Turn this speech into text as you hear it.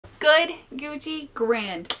Good, Gucci,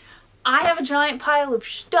 grand. I have a giant pile of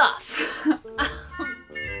stuff.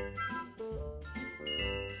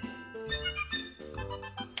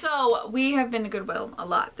 So we have been to Goodwill a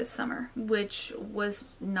lot this summer, which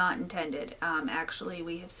was not intended. Actually,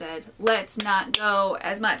 we have said, let's not go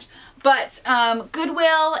as much. But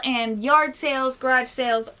Goodwill and yard sales, garage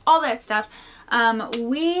sales, all that stuff,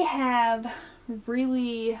 we have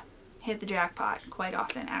really hit the jackpot quite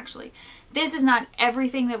often, actually. This is not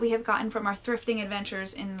everything that we have gotten from our thrifting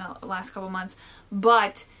adventures in the last couple months,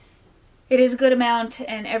 but it is a good amount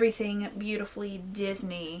and everything beautifully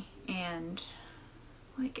Disney, and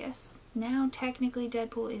I guess now technically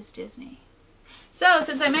Deadpool is Disney. So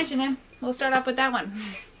since I mentioned him, we'll start off with that one.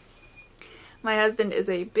 My husband is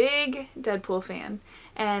a big Deadpool fan,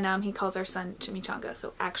 and he calls our son Chimichanga,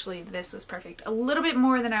 so actually this was perfect. A little bit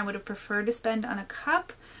more than I would have preferred to spend on a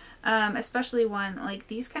cup, especially one, like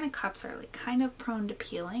these kind of cups are like kind of prone to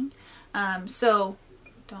peeling, so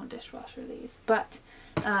don't dishwasher these, but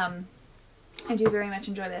I do very much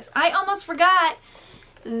enjoy this. I almost forgot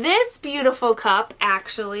this beautiful cup,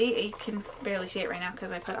 actually, you can barely see it right now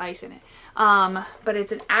because I put ice in it, but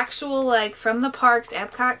it's an actual, like, from the parks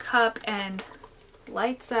Epcot cup, and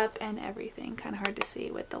lights up and everything. Kind of hard to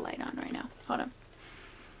see with the light on right now. Hold on.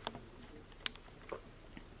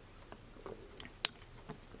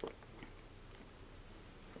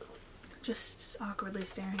 Just awkwardly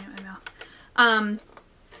staring at my mouth.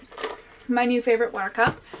 My new favorite water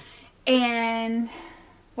cup. And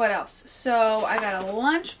what else? So I got a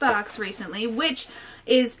lunchbox recently, which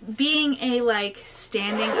is being a like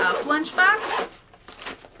standing up lunchbox.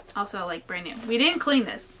 Also like brand new. We didn't clean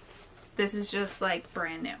this. This is just like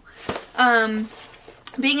brand new.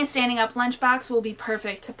 Being a standing up lunchbox will be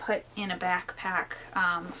perfect to put in a backpack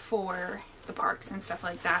for the parks and stuff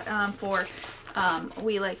like that.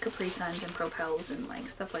 We like Capri Suns and Propels and like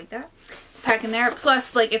stuff like that. To pack in there.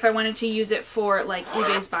 Plus, like if I wanted to use it for like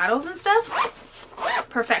eBay's bottles and stuff.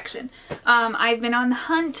 Perfection. I've been on the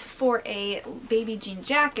hunt for a baby jean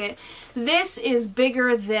jacket. This is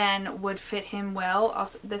bigger than would fit him well.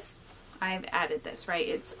 Also, this, I've added this, right?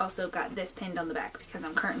 It's also got this pinned on the back because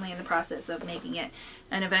I'm currently in the process of making it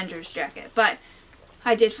an Avengers jacket. But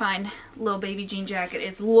I did find a little baby jean jacket.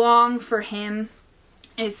 It's long for him.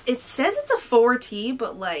 It says it's a 4T,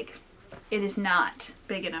 but like it is not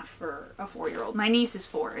big enough for a 4-year-old. My niece is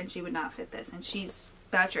 4 and she would not fit this, and she's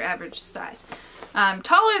about your average size.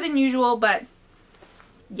 Taller than usual, but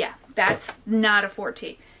yeah, that's not a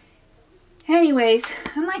 4T. Anyways,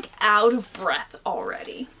 I'm like out of breath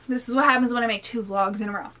already. This is what happens when I make 2 vlogs in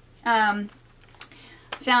a row.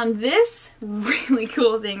 Found this really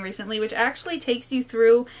cool thing recently, which actually takes you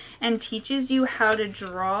through and teaches you how to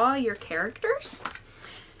draw your characters.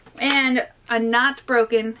 And a not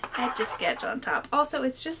broken Etch-a-Sketch on top. Also,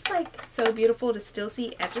 it's just like so beautiful to still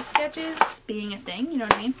see Etch-a-Sketches being a thing, you know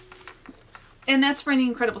what I mean? And that's for The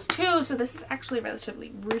Incredibles 2, so this is actually a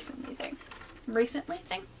relatively recently thing. Recently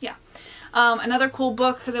thing? Yeah. Another cool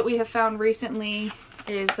book that we have found recently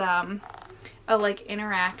is a like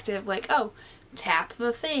interactive, like, oh, tap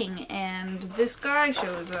the thing and this guy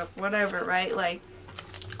shows up, whatever, right? Like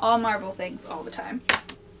all Marvel things all the time.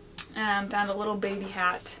 Found a little baby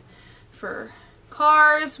hat for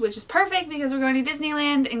Cars, which is perfect because we're going to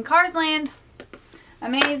Disneyland in Cars Land.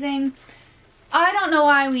 Amazing. I don't know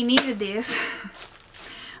why we needed these,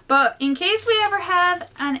 but in case we ever have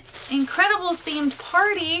an Incredibles themed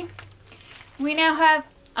party, we now have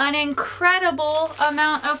an incredible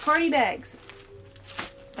amount of party bags.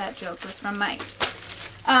 That joke was from Mike.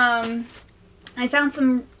 I found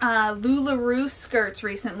some LuLaRoe skirts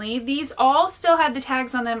recently. These all still had the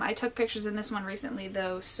tags on them. I took pictures in this one recently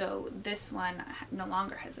though, so this one no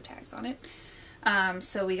longer has the tags on it.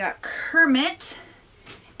 So we got Kermit,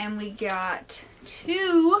 and we got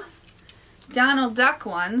 2 Donald Duck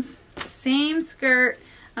ones. Same skirt,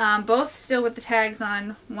 both still with the tags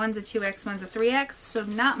on. One's a 2X, one's a 3X, so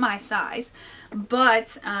not my size.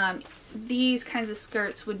 But these kinds of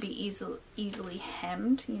skirts would be easily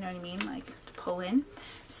hemmed, you know what I mean, like to pull in.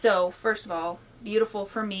 So first of all, beautiful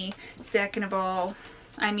for me. Second of all,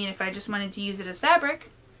 I mean, if I just wanted to use it as fabric,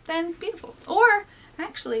 then beautiful. Or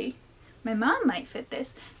actually, my mom might fit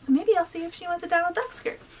this, so maybe I'll see if she wants a Donald Duck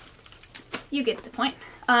skirt. You get the point.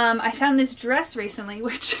 I found this dress recently,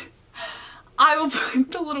 which I will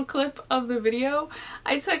put the little clip of the video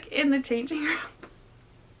I took in the changing room.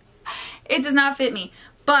 It does not fit me,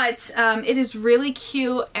 but it is really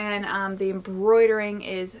cute, and the embroidering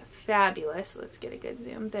is fabulous. Let's get a good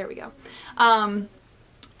zoom. There we go.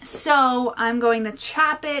 So I'm going to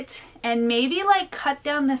chop it and maybe like cut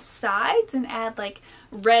down the sides and add like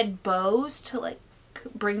red bows to like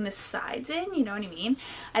like bring the sides in, you know what I mean?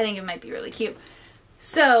 I think it might be really cute.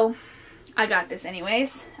 So I got this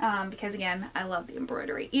anyways, because again, I love the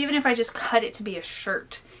embroidery. Even if I just cut it to be a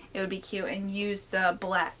shirt, it would be cute, and use the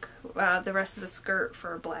black, the rest of the skirt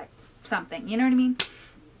for black something, you know what I mean?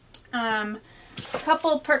 A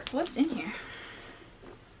couple what's in here?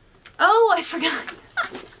 Oh, I forgot.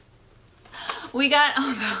 We got all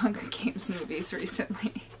the Hunger Games movies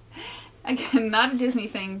recently. Again, not a Disney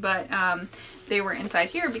thing, but they were inside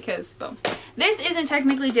here because, boom. This isn't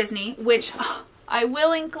technically Disney, which I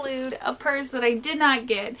will include a purse that I did not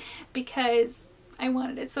get because I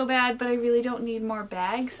wanted it so bad, but I really don't need more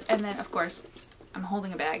bags. And then, of course, I'm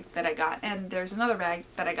holding a bag that I got, and there's another bag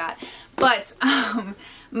that I got. But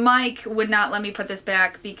Mike would not let me put this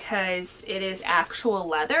back because it is actual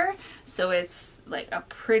leather, so it's like a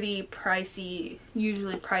pretty pricey,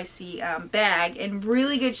 usually pricey bag, in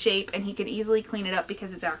really good shape, and he could easily clean it up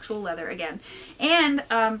because it's actual leather again. And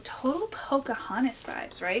total Pocahontas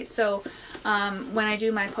vibes, right? So when I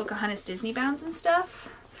do my Pocahontas Disney bounds and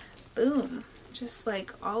stuff, boom, just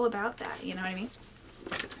like all about that, you know what I mean?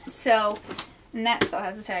 So, and that still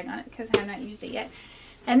has a tag on it because I have not used it yet.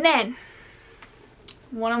 And then,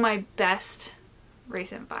 one of my best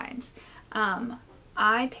recent finds.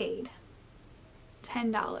 I paid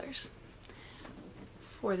 $10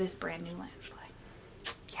 for this brand new lounge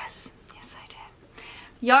light. Yes, yes I did.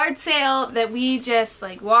 Yard sale that we just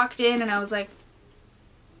like walked in, and I was like,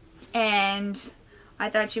 and I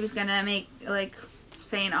thought she was gonna make like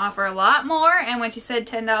saying offer a lot more, and when she said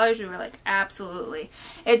 $10, we were like, absolutely.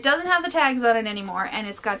 It doesn't have the tags on it anymore, and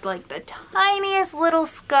it's got like the tiniest little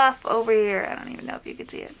scuff over here. I don't even know if you can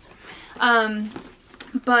see it.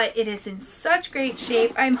 But it is in such great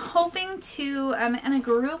shape. I'm hoping to, I'm in a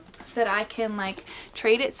group that I can like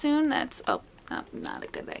trade it soon. That's, oh, not a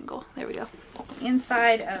good angle. There we go.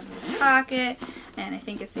 Inside of the pocket, and I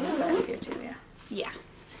think it's the inside of here too, yeah. Yeah.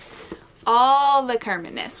 All the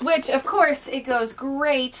Kermit-ness, which of course it goes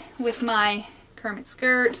great with my Kermit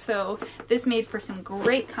skirt, so this made for some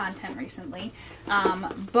great content recently.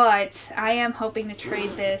 But I am hoping to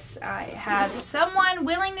trade this. I have someone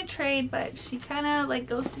willing to trade, but she kind of like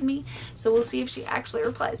ghosted me, so we'll see if she actually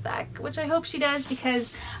replies back, which I hope she does,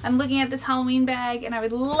 because I'm looking at this Halloween bag and I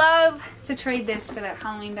would love to trade this for that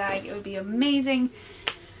Halloween bag. It would be amazing.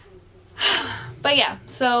 But yeah,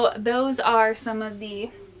 so those are some of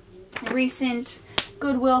the recent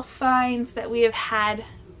Goodwill finds that we have had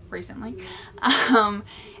recently.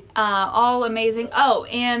 All amazing. Oh,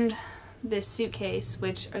 and this suitcase,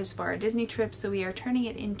 which is for our Disney trip, so we are turning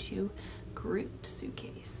it into Groot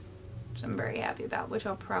suitcase, which I'm very happy about, which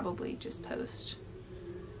I'll probably just post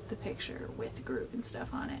the picture with Groot and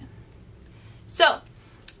stuff on it. So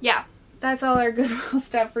yeah, that's all our Goodwill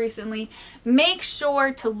stuff recently. Make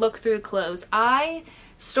sure to look through the clothes. I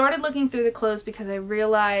started looking through the clothes because I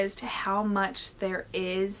realized how much there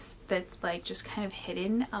is that's like just kind of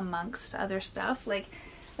hidden amongst other stuff, like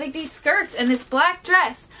these skirts and this black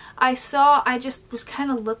dress. I just was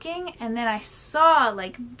kind of looking, and then I saw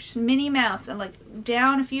like Minnie Mouse and like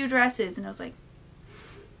down a few dresses, and I was like,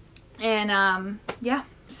 and yeah,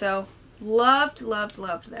 so loved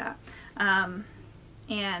that.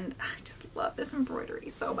 And I just love this embroidery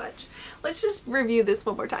so much. Let's just review this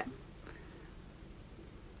one more time.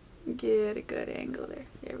 Get a good angle there.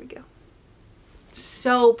 There we go.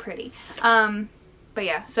 So pretty. But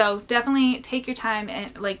yeah, so definitely take your time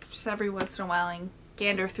and like just every once in a while and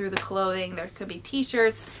gander through the clothing. There could be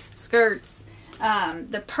t-shirts, skirts,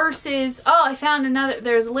 the purses. Oh, I found another.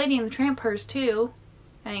 There's a Lady in the Tramp purse too.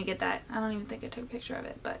 I didn't get that. I don't even think I took a picture of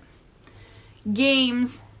it, but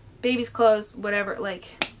games, baby's clothes, whatever.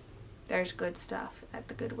 Like, there's good stuff at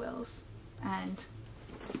the Goodwills, and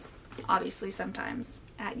obviously sometimes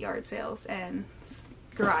at yard sales and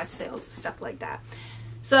garage sales, stuff like that.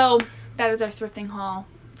 So that is our thrifting haul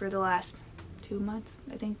for the last 2 months,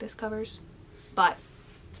 I think this covers. But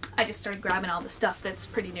I just started grabbing all the stuff that's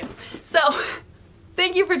pretty new. So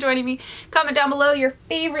thank you for joining me. Comment down below your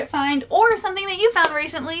favorite find or something that you found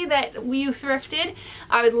recently that you thrifted.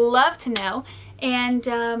 I would love to know. And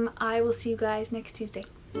I will see you guys next Tuesday.